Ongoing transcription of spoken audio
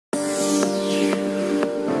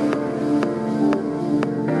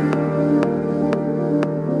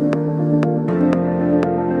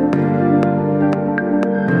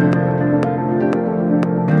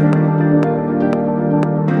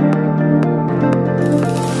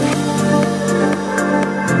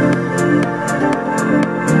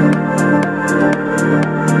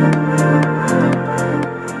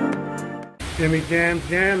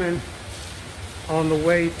jamming on the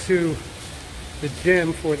way to the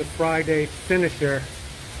gym for the Friday finisher,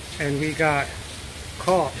 and we got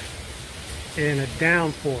caught in a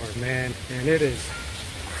downpour, man, and it is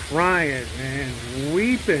crying and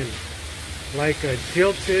weeping like a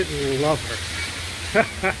jilted lover.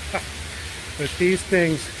 But these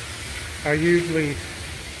things are usually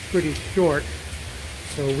pretty short,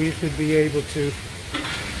 so we should be able to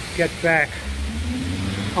get back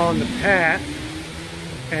on the path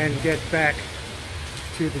and get back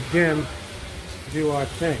to the gym to do our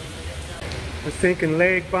thing. We're thinking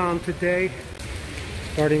leg bomb today,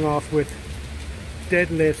 starting off with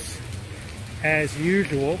deadlifts as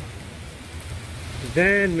usual,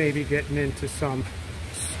 then maybe getting into some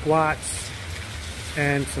squats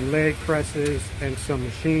and some leg presses and some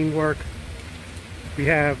machine work. We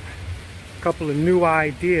have a couple of new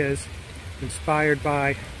ideas inspired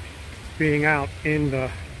by being out in the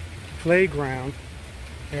playground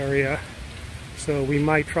area, so we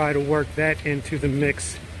might try to work that into the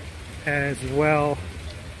mix as well.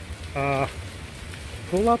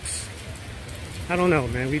 Pull-ups? I don't know,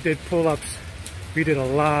 man. We did pull-ups. We did a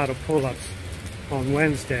lot of pull-ups on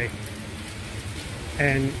Wednesday,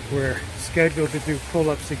 and we're scheduled to do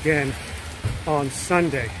pull-ups again on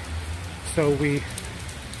Sunday, so we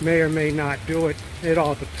may or may not do it. It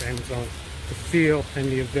all depends on the feel and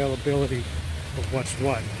the availability of what's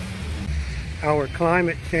what. Our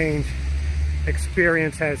climate change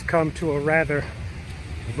experience has come to a rather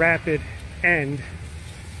rapid end,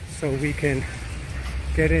 so we can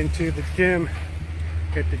get into the gym,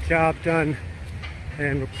 get the job done,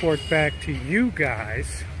 and report back to you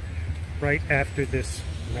guys right after this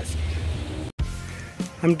message.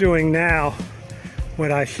 I'm doing now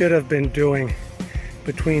what I should have been doing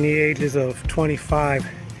between the ages of 25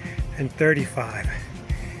 and 35.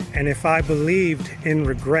 And if I believed in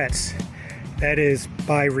regrets, that is,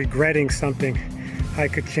 by regretting something, I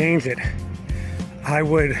could change it, I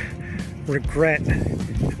would regret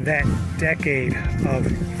that decade of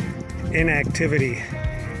inactivity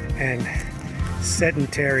and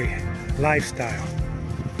sedentary lifestyle.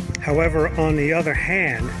 However, on the other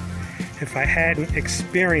hand, if I hadn't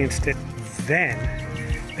experienced it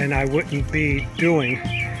then I wouldn't be doing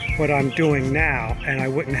what I'm doing now, and I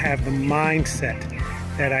wouldn't have the mindset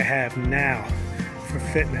that I have now for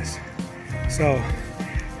fitness. So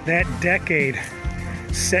that decade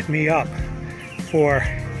set me up for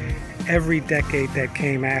every decade that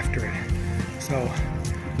came after it. So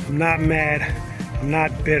I'm not mad, I'm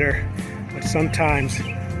not bitter, but sometimes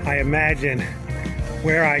I imagine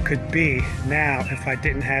where I could be now if I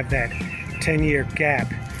didn't have that 10-year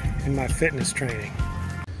gap in my fitness training.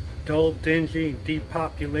 Dull, dingy,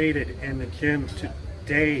 depopulated in the gym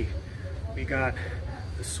today. We got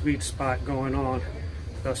the sweet spot going on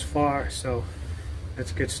thus far, so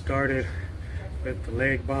let's get started with the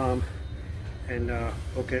leg bomb, and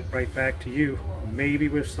we'll get right back to you, maybe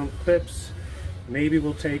with some clips. Maybe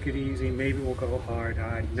we'll take it easy, maybe we'll go hard.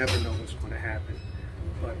 I never know what's going to happen,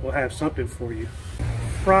 but we'll have something for you.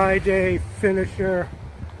 Friday finisher,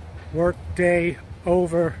 work day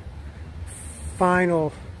over,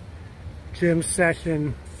 final gym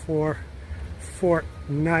session for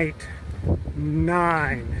fortnight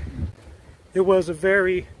 9. It was a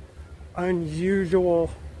very unusual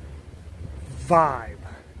vibe,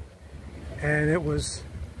 and it was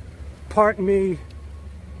part me,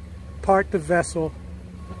 part the vessel,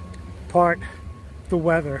 part the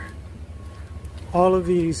weather. All of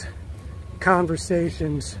these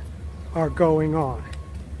conversations are going on.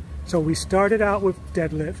 So we started out with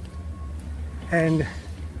deadlift, and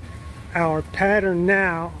our pattern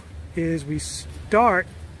now is we start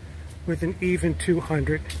with an even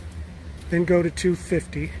 200, then go to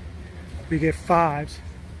 250, we get 5s,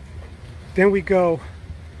 then we go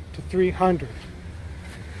to 300.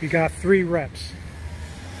 We got 3 reps,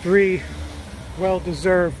 3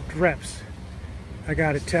 well-deserved reps, I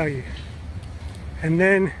gotta tell you. And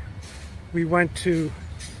then we went to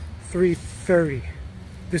 330.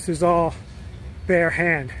 This is all bare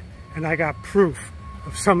hand, and I got proof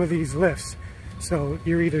of some of these lifts. So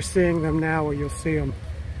you're either seeing them now or you'll see them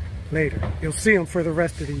later. You'll see them for the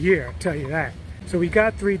rest of the year, I'll tell you that. So we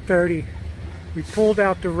got 330, we pulled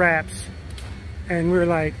out the wraps, and we're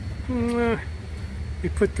like, we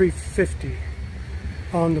put 350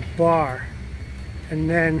 on the bar, and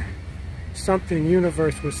then something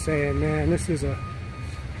universe was saying, man, this is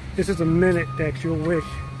a minute that you'll wish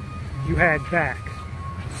you had back.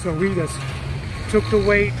 So we just took the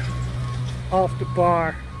weight off the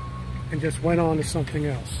bar and just went on to something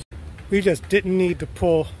else. We just didn't need to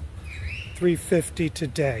pull 350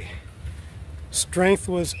 today. Strength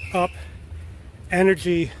was up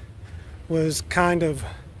energy was kind of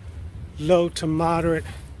low to moderate,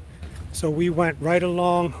 so we went right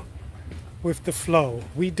along with the flow.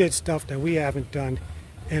 We did stuff that we haven't done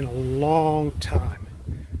in a long time.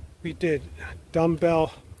 We did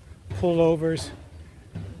dumbbell pullovers.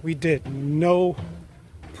 We did no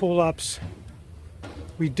pull-ups.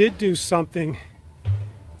 We did do something,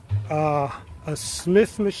 a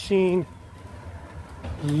Smith machine,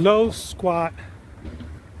 low squat,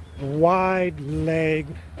 wide leg,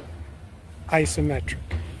 isometric.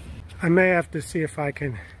 I may have to see if I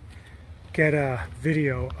can get a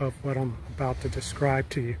video of what I'm about to describe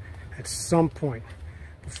to you at some point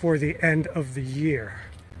before the end of the year.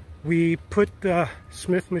 We put the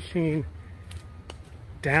Smith machine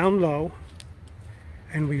down low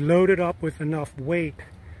and we load it up with enough weight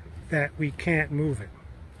that we can't move it.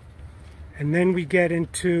 And then we get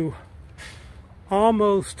into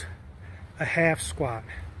almost a half squat.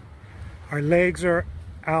 Our legs are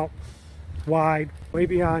out wide, way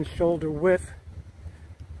beyond shoulder width,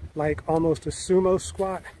 like almost a sumo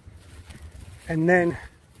squat. And then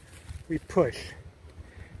we push.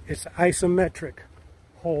 It's isometric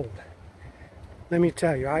hold. Let me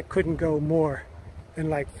tell you, I couldn't go more than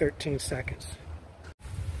like 13 seconds.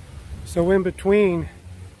 So in between,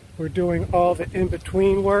 we're doing all the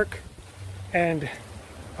in-between work, and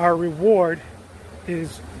our reward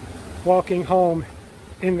is walking home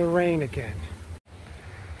in the rain again.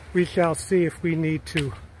 We shall see if we need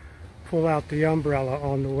to pull out the umbrella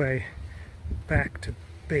on the way back to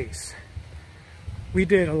base. We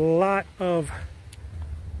did a lot of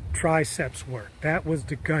triceps work. That was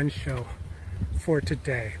the gun show for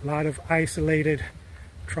today. A lot of isolated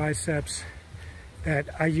triceps that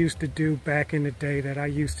I used to do back in the day, that I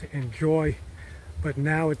used to enjoy, but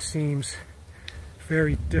now it seems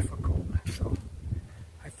very difficult. So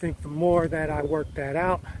I think the more that I work that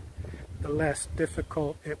out, the less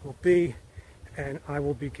difficult it will be, and I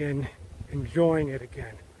will begin enjoying it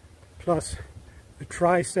again. Plus, the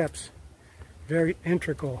triceps, very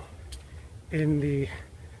integral in the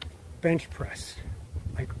bench press,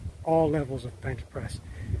 like all levels of bench press,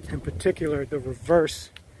 in particular the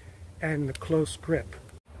reverse and the close grip.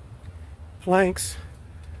 Planks,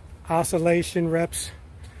 oscillation reps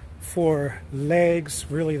for legs,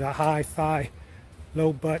 really the high thigh,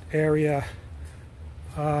 low butt area.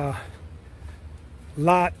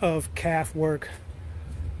 Lot of calf work.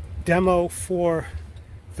 Demo for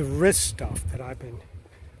the wrist stuff that I've been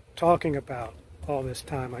talking about all this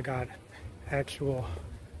time. I got actual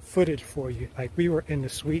footage for you. Like, we were in the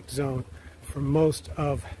sweet zone for most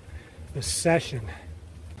of the session.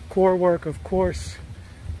 Core work, of course,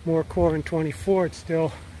 more core in 24. It's still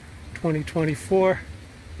 2024,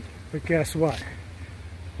 but guess what?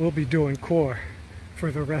 We'll be doing core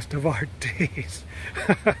for the rest of our days.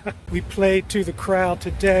 We played to the crowd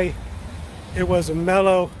today. It was a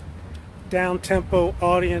mellow, down-tempo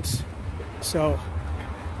audience, so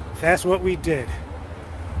that's what we did.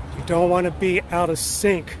 You don't want to be out of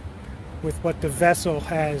sync with what the vessel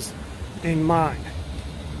has in mind.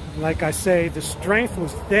 Like I say, the strength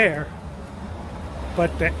was there,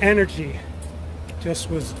 but the energy just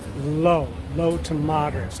was low to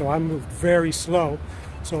moderate. So I moved very slow.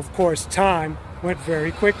 So of course time went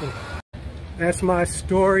very quickly. That's my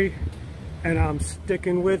story, and I'm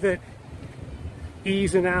sticking with it.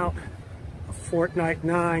 Easing out a fortnight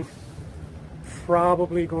 9.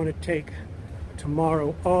 Probably going to take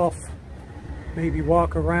tomorrow off. Maybe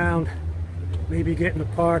walk around. Maybe get in the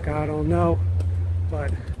park. I don't know.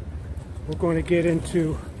 But we're going to get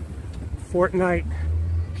into Fortnite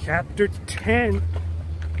Chapter 10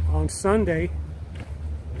 on Sunday,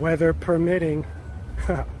 weather permitting.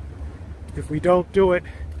 If we don't do it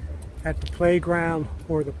at the playground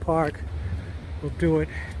or the park, we'll do it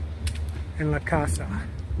in La Casa.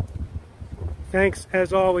 Thanks,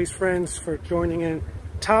 as always, friends, for joining in,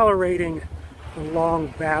 tolerating the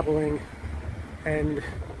long babbling, and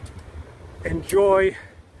enjoy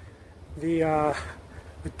the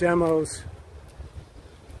demos.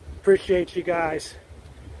 Appreciate you guys.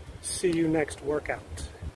 See you next workout.